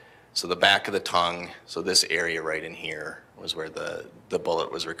side. So the back of the tongue, so this area right in here was where the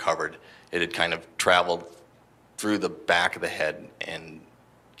bullet was recovered. It had kind of traveled through the back of the head and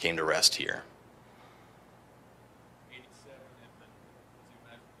came to rest here. 87 infant, as you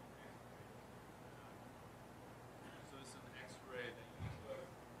mentioned. So this is an X-ray that you took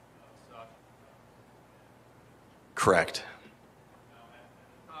of Sasha. Correct. Now, at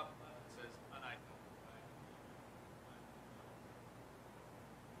the top left, it says unidentified.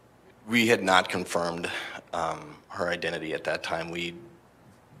 We had not confirmed her identity at that time.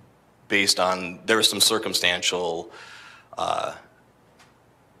 Based on, there was some circumstantial thought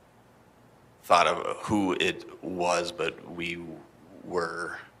of who it was, but we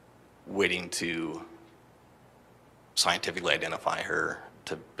were waiting to scientifically identify her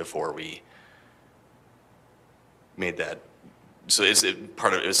before we made that. So it's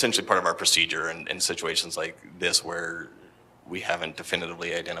essentially part of our procedure in situations like this where we haven't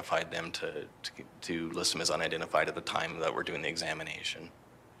definitively identified them to list them as unidentified at the time that we're doing the examination.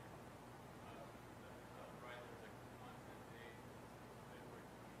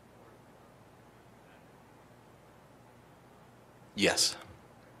 Yes.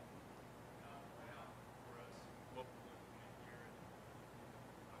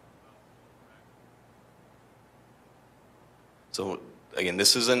 So again,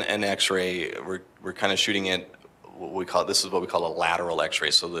 this is an X-ray. We're kind of shooting it. This is what we call a lateral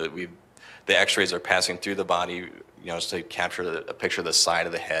X-ray. So the X-rays are passing through the body, you know, to capture a picture of the side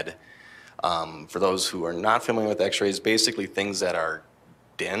of the head. For those who are not familiar with X-rays, basically things that are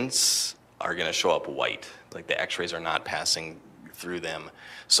dense are going to show up white. Like the X-rays are not passing through them.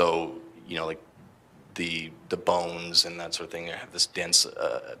 So, you know, like the bones and that sort of thing have this dense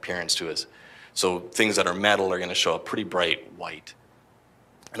appearance to us. So things that are metal are going to show up pretty bright white.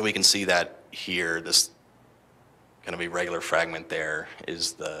 And we can see that here, this kind of irregular fragment there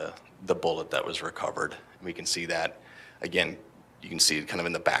is the bullet that was recovered. And we can see that, again, you can see it kind of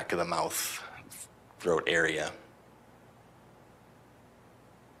in the back of the mouth, throat area.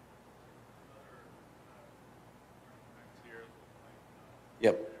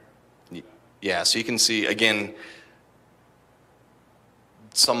 Yep. Yeah, so you can see, again,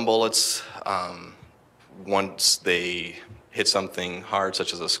 some bullets, once they hit something hard,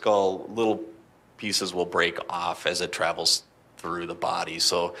 such as a skull, little pieces will break off as it travels through the body.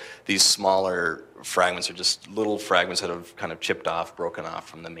 So these smaller fragments are just little fragments that have kind of chipped off, broken off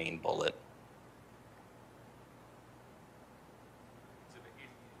from the main bullet.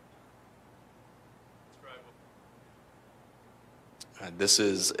 This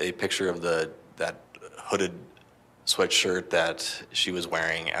is a picture of that hooded sweatshirt that she was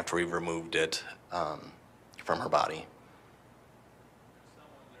wearing after we removed it from her body.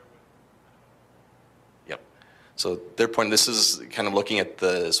 Yep. So they're pointing. This is kind of looking at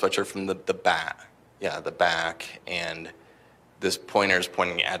the sweatshirt from the back. Yeah, the back, and this pointer is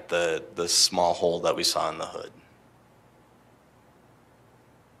pointing at the small hole that we saw in the hood.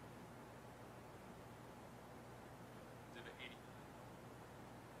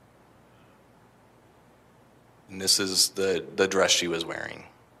 And this is the dress she was wearing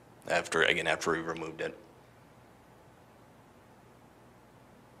after we removed it.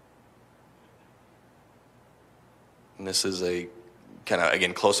 And this is a kind of,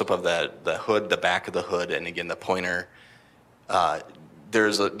 again, close-up of the hood, the back of the hood, and again, the pointer.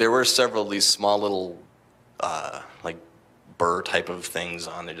 There were several of these small little, like burr type of things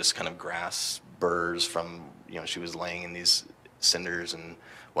on there, just kind of grass burrs from, she was laying in these cinders and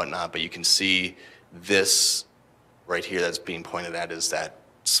whatnot. But you can see this right here that's being pointed at is that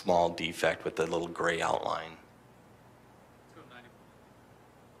small defect with the little gray outline.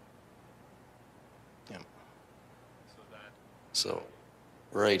 Yep. So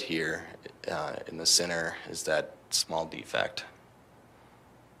right here in the center is that small defect.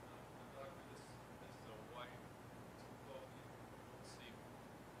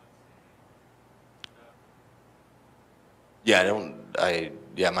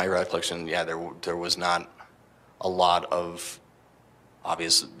 Yeah, my recollection, there was not a lot of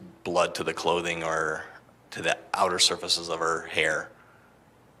obvious blood to the clothing or to the outer surfaces of her hair.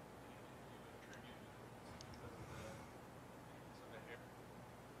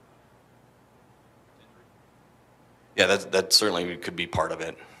 Yeah, that certainly could be part of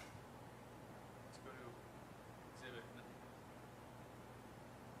it.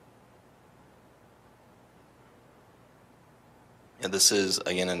 And this is,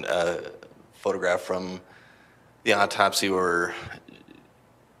 again, a photograph from the autopsy where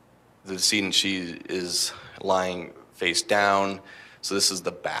the decedent, she is lying face down. So this is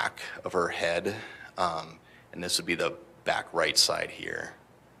the back of her head, and this would be the back right side here.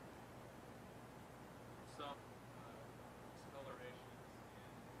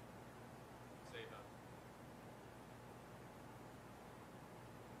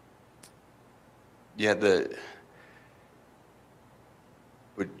 Yeah,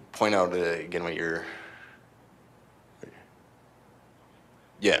 would point out again what you're.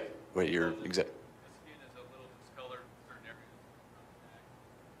 Yeah, what you're exact.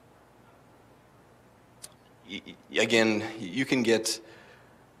 Again, you can get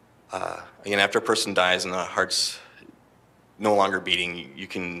again after a person dies and the heart's no longer beating. You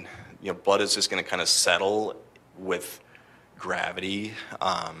can blood is just going to kind of settle with gravity,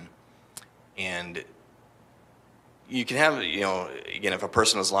 and you can have, again, if a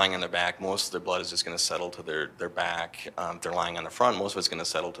person is lying on their back, most of their blood is just going to settle to their back. If they're lying on the front, most of it's going to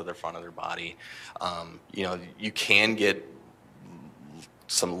settle to the front of their body. You can get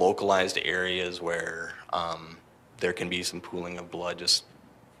some localized areas where there can be some pooling of blood, just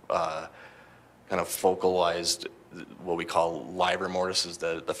kind of focalized, what we call livor mortis is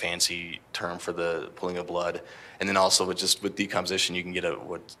the fancy term for the pooling of blood. And then also with decomposition, you can get a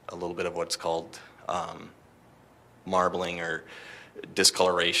little bit of what's called marbling or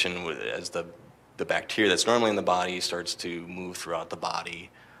discoloration as the bacteria that's normally in the body starts to move throughout the body.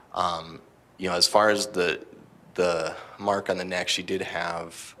 As far as the mark on the neck, she did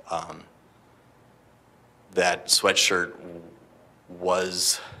have that sweatshirt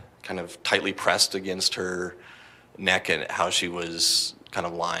was kind of tightly pressed against her neck and how she was kind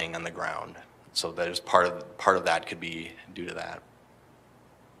of lying on the ground. So there's part of that could be due to that.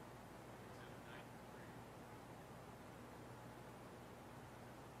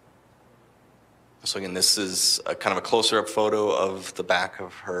 So again, this is a kind of a closer-up photo of the back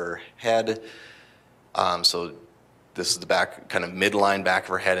of her head. So this is the back, kind of midline back of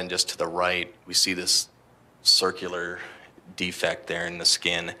her head, and just to the right, we see this circular defect there in the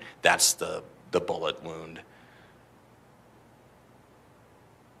skin. That's the bullet wound.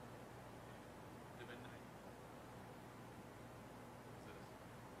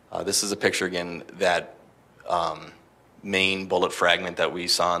 This is a picture again, that main bullet fragment that we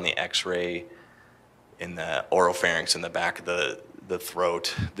saw in the x-ray in the oropharynx in the back of the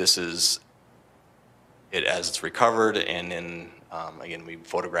throat. This is it as it's recovered, and then again, we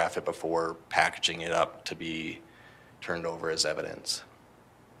photograph it before packaging it up to be turned over as evidence.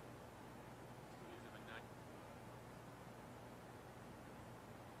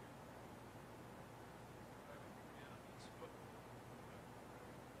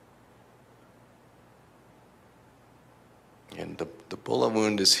 And the bullet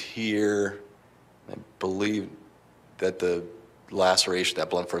wound is here. I believe that the laceration, that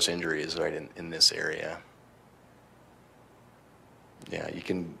blunt force injury, is right in this area. Yeah, you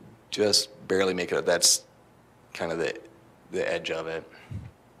can just barely make it up. That's kind of the edge of it.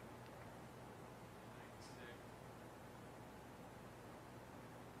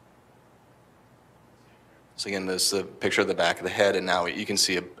 So again, this is a picture of the back of the head, and now you can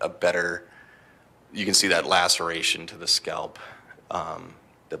see a better, you can see that laceration to the scalp,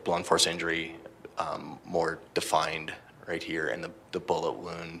 the blunt force injury more defined right here, and the bullet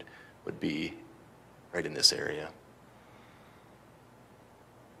wound would be right in this area.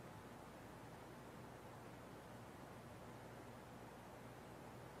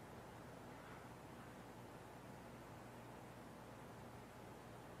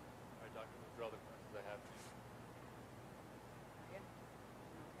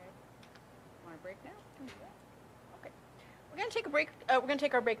 break now? Can we do that? Okay. We're going to take a break. We're going to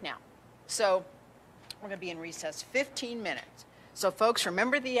take our break now. So we're going to be in recess 15 minutes. So folks,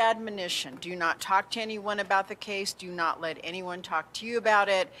 remember the admonition. Do not talk to anyone about the case. Do not let anyone talk to you about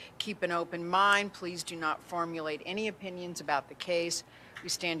it. Keep an open mind. Please do not formulate any opinions about the case. We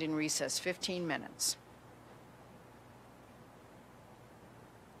stand in recess 15 minutes.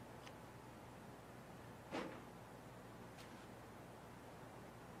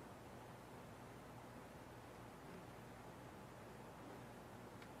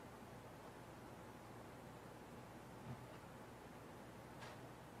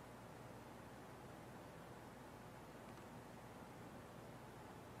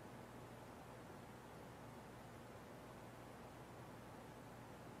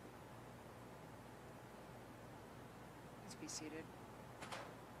 Be seated.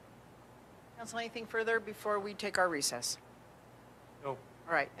 Council, anything further before we take our recess? No. All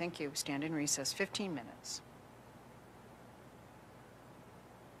right, thank you. Stand in recess 15 minutes.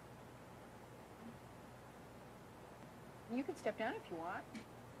 You can step down if you want.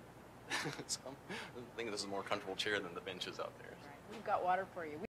 I think this is a more comfortable chair than the benches out there. All right, we've got water for you.